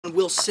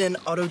Wilson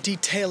Auto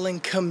Detailing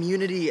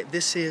Community.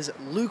 This is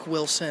Luke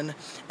Wilson,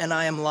 and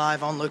I am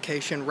live on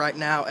location right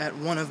now at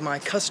one of my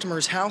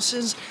customers'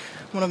 houses,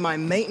 one of my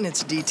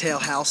maintenance detail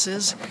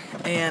houses,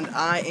 and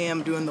I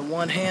am doing the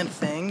one-hand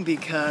thing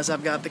because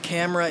I've got the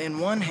camera in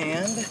one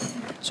hand,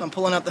 so I'm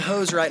pulling out the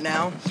hose right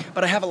now.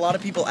 But I have a lot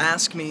of people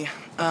ask me,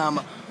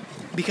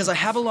 because I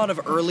have a lot of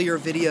earlier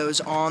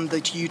videos on the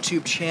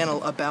YouTube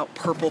channel about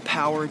Purple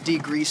Power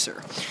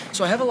Degreaser.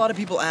 So I have a lot of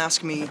people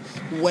ask me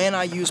when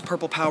I use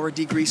Purple Power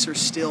Degreaser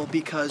still,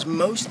 because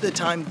most of the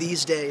time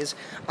these days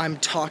I'm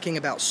talking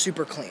about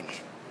Super Clean.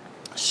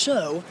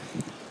 So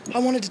I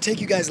wanted to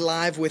take you guys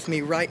live with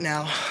me right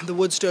now. The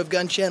Wood Stove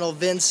Gun Channel,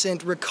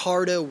 Vincent,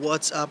 Ricardo,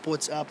 what's up,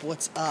 what's up,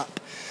 what's up?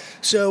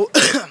 So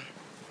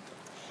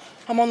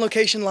I'm on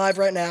location live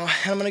right now,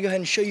 and I'm going to go ahead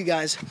and show you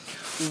guys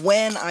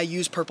when I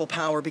use Purple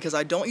Power, because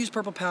I don't use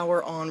Purple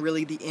Power on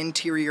really the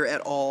interior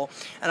at all,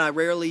 and I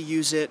rarely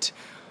use it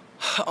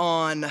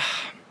on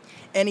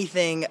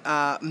anything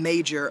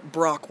major.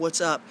 Brock,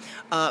 what's up?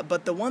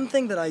 But the one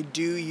thing that I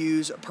do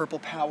use Purple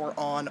Power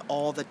on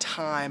all the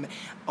time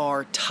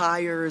are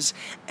tires,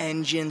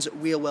 engines,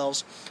 wheel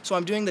wells. So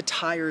I'm doing the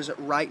tires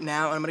right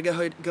now, and I'm going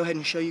to go ahead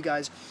and show you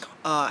guys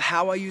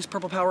how I use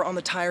Purple Power on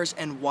the tires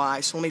and why.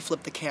 So let me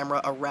flip the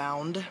camera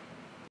around.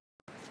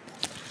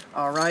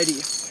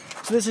 Alrighty.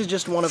 So this is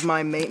just one of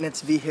my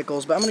maintenance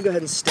vehicles, but I'm going to go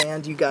ahead and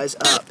stand you guys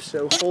up.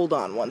 So hold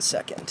on one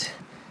second.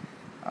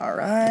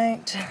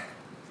 Alright.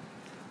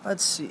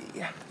 Let's see.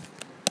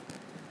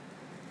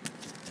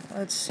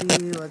 Let's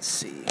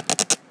see.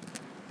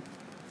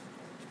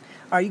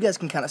 Alright, you guys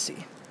can kind of see,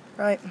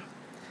 right?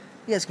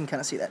 You guys can kind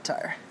of see that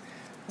tire.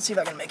 Let's see if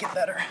I can make it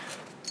better.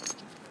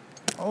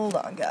 Hold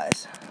on,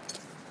 guys.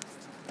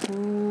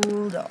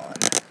 Hold on.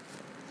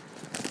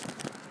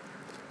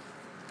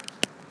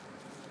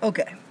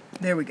 Okay,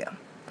 there we go.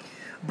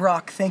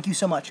 Brock, thank you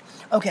so much.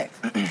 Okay,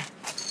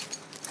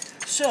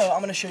 so I'm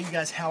going to show you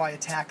guys how I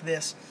attack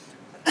this.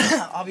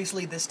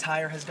 Obviously, this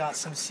tire has got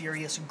some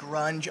serious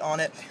grunge on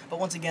it, but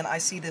once again, I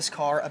see this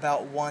car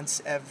about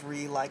once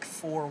every like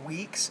 4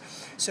 weeks.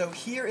 So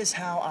here is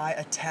how I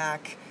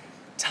attack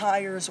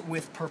tires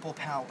with Purple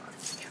Power.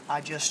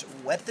 I just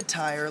wet the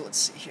tire. Let's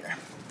see here.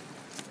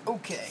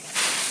 Okay.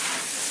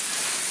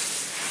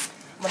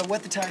 I'm going to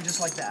wet the tire just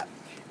like that.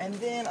 And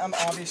then I'm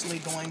obviously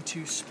going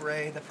to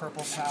spray the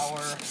Purple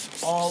Power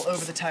all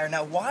over the tire.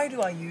 Now, why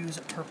do I use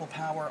Purple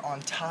Power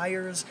on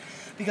tires?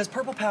 Because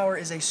Purple Power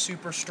is a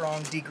super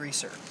strong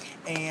degreaser,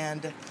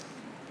 and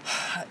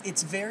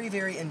it's very,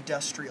 very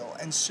industrial,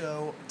 and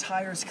so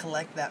tires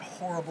collect that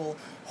horrible,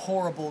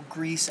 horrible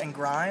grease and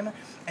grime,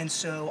 and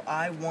so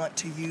I want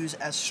to use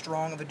as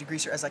strong of a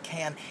degreaser as I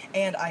can,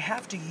 and I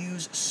have to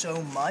use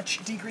so much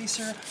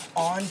degreaser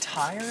on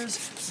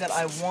tires that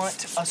I want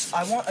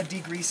a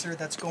degreaser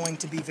that's going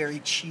to be very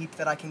cheap,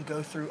 that I can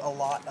go through a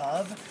lot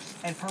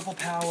of, and Purple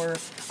Power,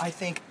 I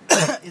think,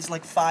 is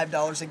like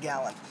 $5 a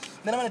gallon.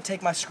 Then I'm going to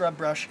take my scrub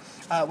brush,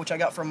 which I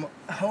got from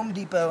Home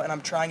Depot, and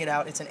I'm trying it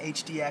out. It's an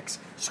HDX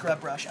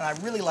scrub brush, and I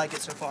really like it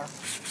so far.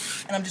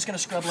 And I'm just going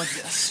to scrub like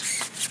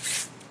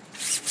this.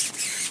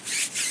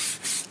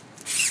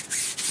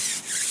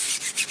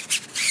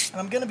 And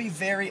I'm going to be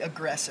very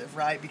aggressive,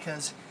 right,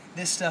 because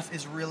this stuff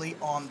is really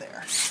on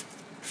there.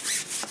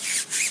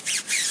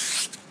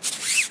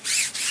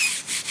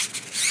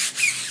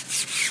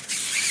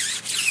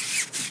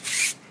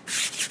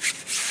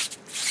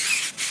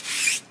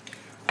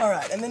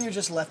 Alright, and then you're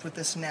just left with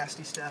this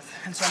nasty stuff,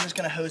 and so I'm just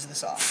going to hose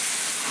this off.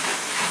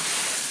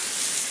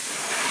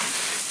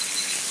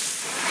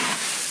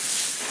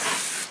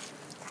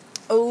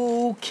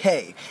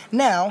 Okay,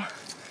 now,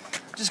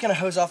 I'm just going to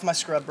hose off my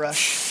scrub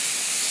brush.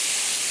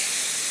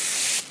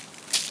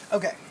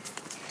 Okay,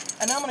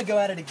 and now I'm going to go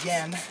at it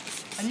again,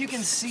 and you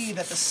can see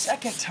that the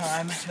second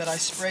time that I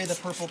spray the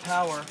Purple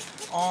Power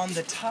on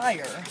the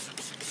tire,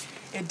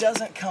 it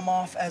doesn't come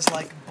off as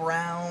like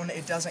brown,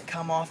 it doesn't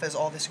come off as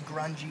all this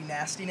grungy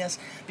nastiness,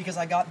 because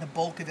I got the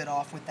bulk of it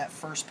off with that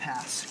first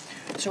pass.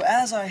 So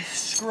as I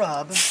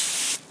scrub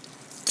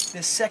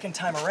this second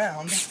time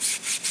around,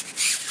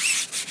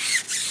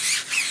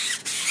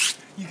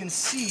 you can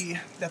see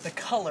that the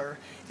color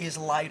is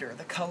lighter.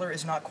 The color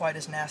is not quite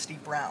as nasty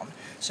brown.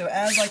 So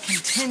as I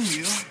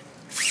continue,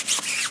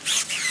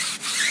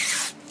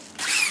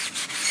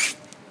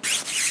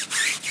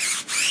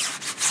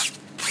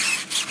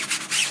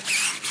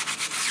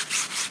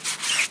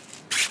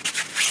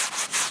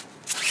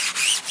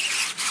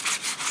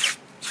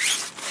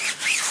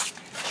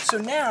 so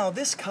now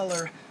this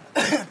color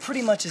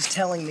pretty much is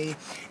telling me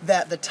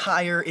that the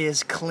tire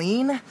is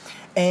clean,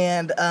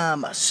 and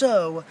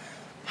so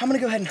I'm going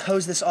to go ahead and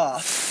hose this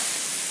off.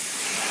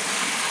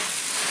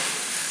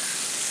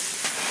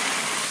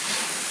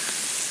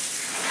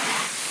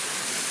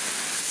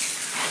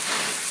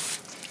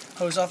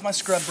 Hose off my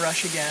scrub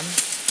brush again.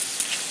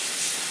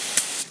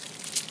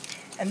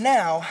 And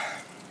now,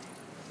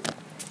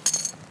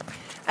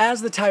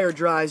 as the tire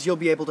dries, you'll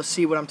be able to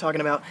see what I'm talking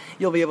about.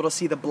 You'll be able to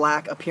see the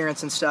black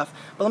appearance and stuff.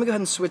 But let me go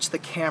ahead and switch the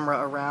camera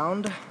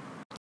around.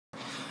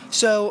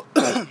 So,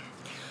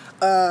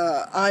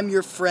 I'm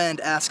your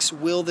friend asks,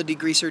 will the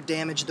degreaser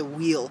damage the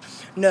wheel?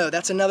 No,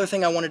 that's another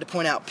thing I wanted to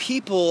point out.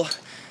 People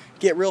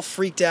get real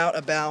freaked out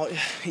about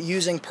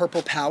using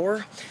Purple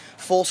Power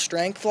full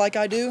strength like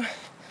I do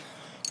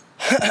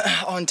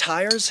on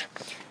tires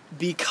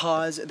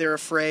because they're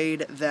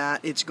afraid that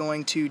it's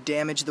going to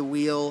damage the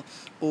wheel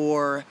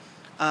or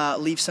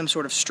leave some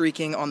sort of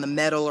streaking on the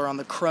metal or on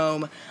the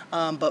chrome.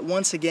 But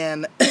once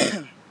again,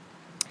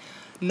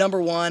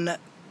 number one,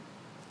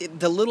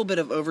 the little bit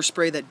of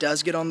overspray that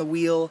does get on the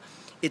wheel,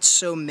 it's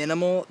so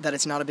minimal that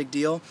it's not a big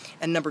deal.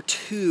 And number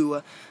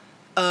two,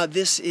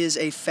 this is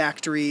a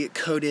factory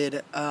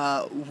coated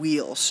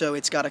wheel, so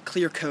it's got a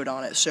clear coat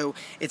on it, so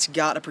it's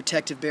got a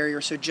protective barrier.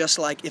 So just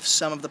like if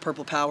some of the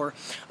Purple Power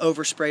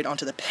oversprayed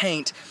onto the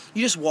paint,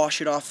 you just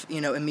wash it off,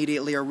 you know,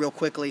 immediately or real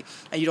quickly,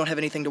 and you don't have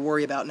anything to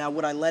worry about. Now,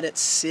 would I let it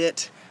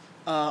sit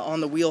on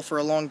the wheel for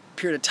a long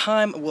period of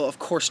time? Well, of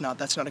course not.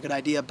 That's not a good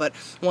idea. But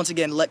once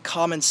again, let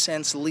common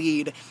sense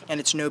lead, and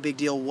it's no big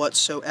deal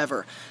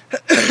whatsoever.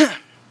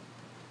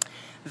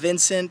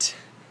 Vincent,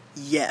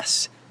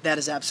 yes. That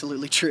is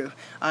absolutely true.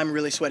 I'm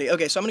really sweaty.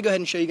 Okay, so I'm going to go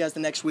ahead and show you guys the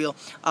next wheel.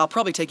 I'll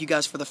probably take you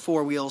guys for the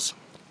 4 wheels.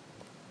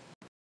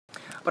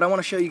 But I want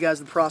to show you guys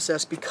the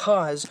process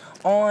because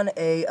on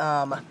a,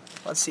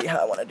 let's see how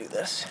I want to do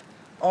this.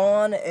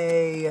 On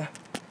a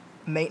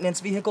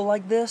maintenance vehicle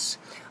like this,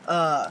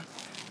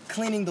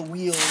 cleaning the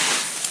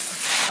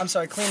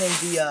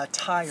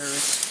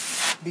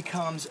tires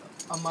becomes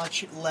a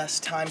much less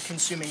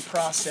time-consuming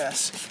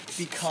process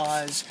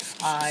because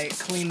I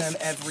clean them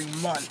every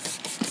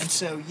month. And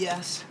so,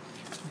 yes,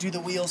 do the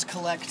wheels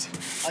collect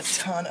a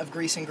ton of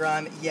grease and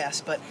grime?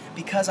 Yes, but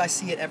because I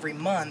see it every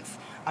month,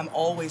 I'm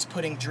always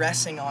putting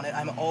dressing on it.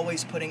 I'm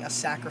always putting a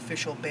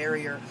sacrificial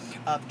barrier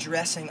of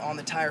dressing on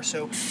the tire.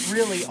 So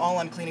really, all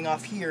I'm cleaning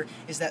off here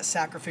is that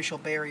sacrificial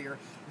barrier,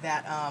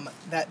 that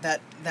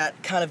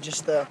kind of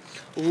just the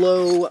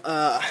low,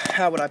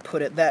 how would I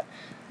put it, that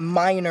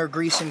minor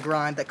grease and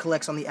grime that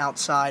collects on the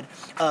outside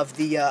of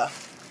the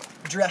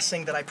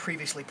dressing that I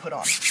previously put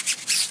on.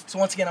 So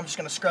once again, I'm just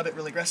going to scrub it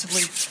really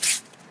aggressively.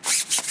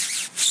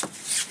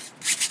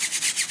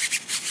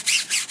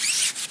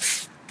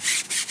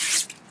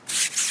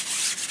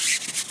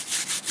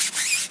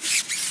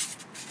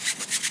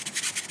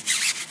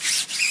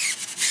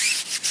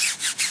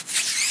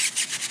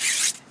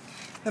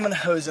 I'm going to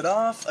hose it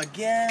off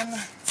again.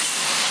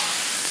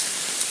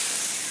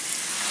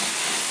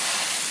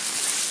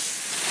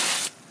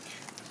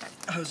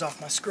 Hose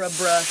off my scrub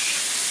brush.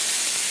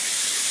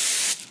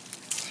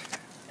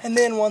 And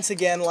then once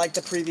again, like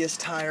the previous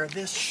tire,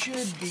 this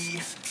should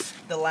be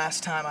the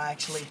last time I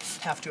actually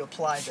have to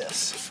apply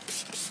this.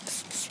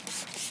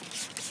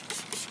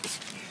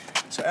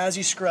 So as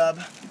you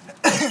scrub,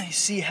 you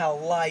see how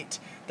light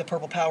the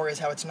Purple Power is,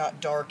 how it's not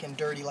dark and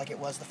dirty like it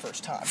was the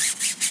first time.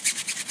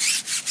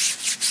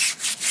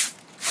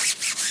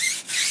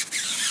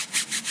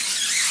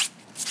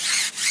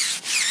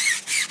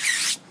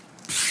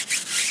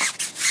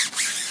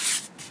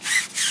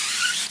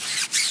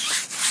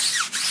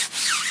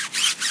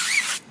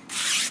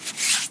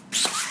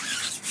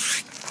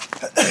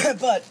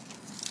 But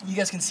you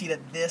guys can see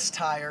that this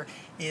tire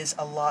is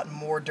a lot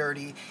more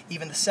dirty,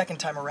 even the second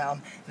time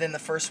around, than the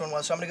first one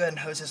was. So I'm going to go ahead and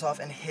hose this off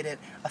and hit it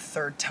a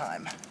third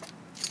time.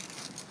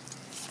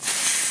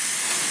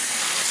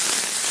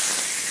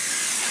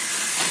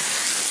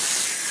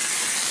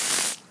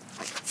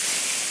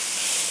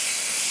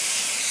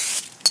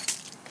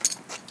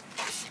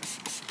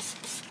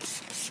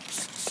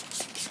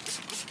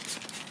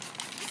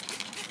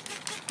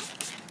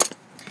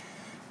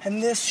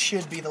 And this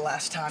should be the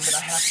last time that I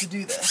have to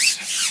do this.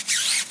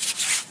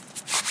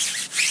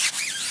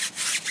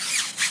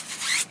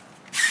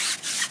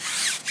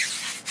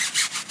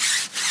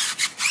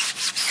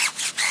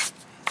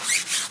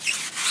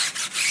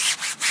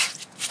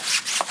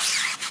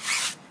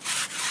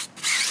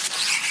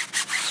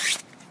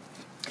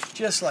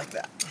 Just like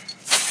that.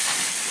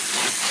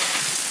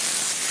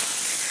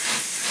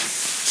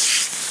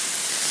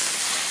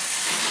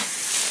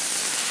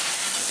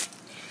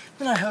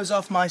 Then I hose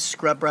off my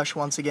scrub brush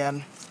once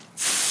again.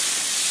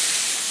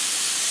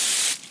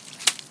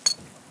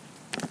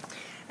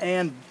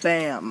 And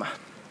bam.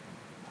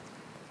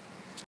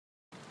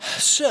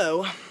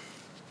 So,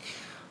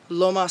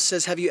 Lomas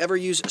says, have you ever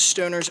used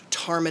Stoner's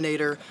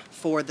Tarminator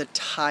for the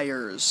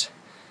tires?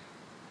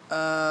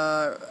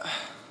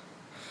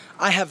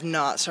 I have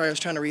not. Sorry, I was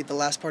trying to read the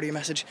last part of your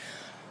message.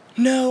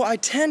 No, I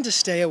tend to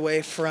stay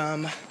away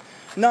from,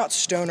 not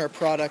Stoner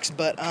products,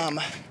 but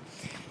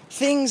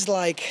things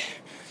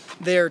like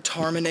their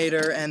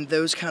Tarminator and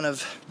those kind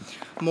of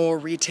more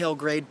retail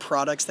grade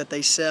products that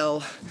they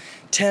sell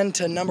tend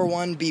to, number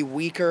one, be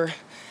weaker,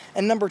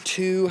 and number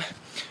two,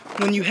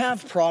 when you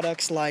have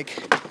products like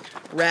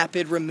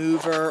Rapid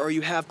Remover or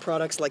you have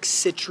products like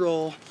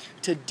Citral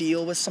to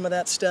deal with some of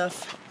that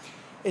stuff,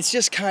 it's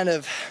just kind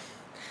of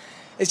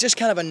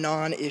a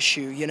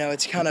non-issue, you know.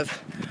 It's kind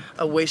of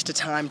a waste of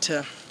time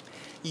to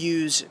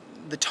use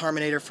the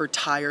Tarminator for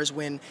tires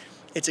when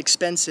it's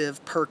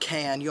expensive per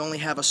can. You only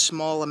have a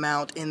small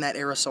amount in that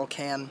aerosol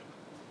can.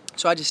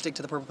 So I just stick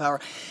to the Purple Power.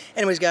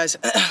 Anyways, guys,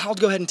 I'll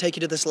go ahead and take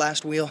you to this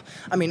last wheel.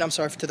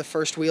 To the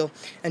first wheel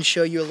and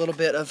show you a little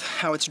bit of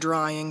how it's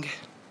drying.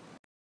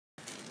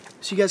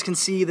 So you guys can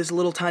see this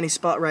little tiny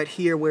spot right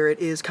here where it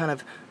is kind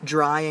of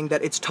drying,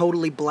 that it's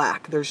totally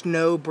black. There's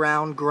no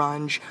brown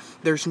grunge.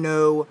 There's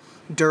no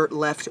dirt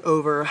left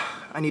over.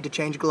 I need to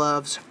change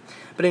gloves.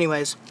 But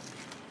anyways,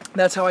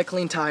 that's how I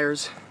clean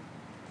tires.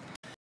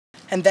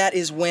 And that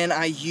is when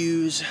I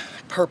use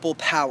Purple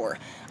Power.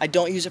 I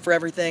don't use it for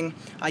everything.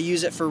 I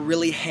use it for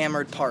really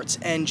hammered parts,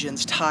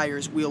 engines,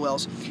 tires, wheel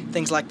wells,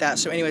 things like that.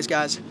 So anyways,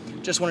 guys,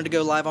 just wanted to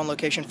go live on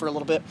location for a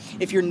little bit.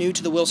 If you're new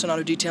to the Wilson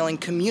Auto Detailing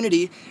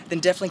community, then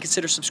definitely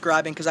consider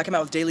subscribing, because I come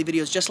out with daily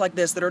videos just like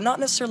this that are not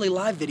necessarily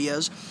live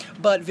videos,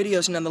 but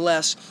videos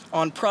nonetheless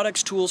on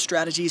products, tools,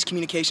 strategies,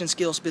 communication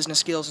skills, business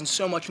skills, and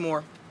so much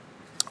more,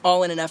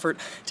 all in an effort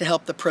to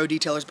help the pro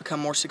detailers become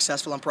more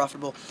successful and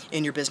profitable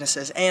in your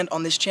businesses. And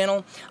on this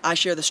channel, I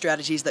share the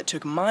strategies that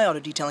took my auto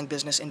detailing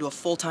business into a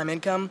full-time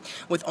income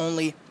with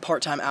only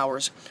part-time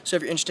hours. So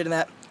if you're interested in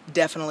that,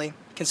 definitely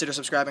consider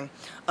subscribing.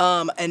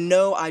 And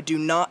no, I do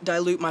not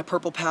dilute my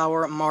Purple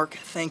Power. Mark,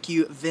 thank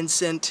you.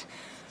 Vincent,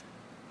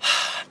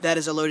 that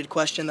is a loaded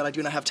question that I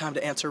do not have time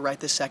to answer right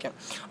this second.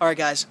 All right,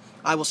 guys,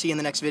 I will see you in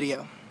the next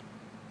video.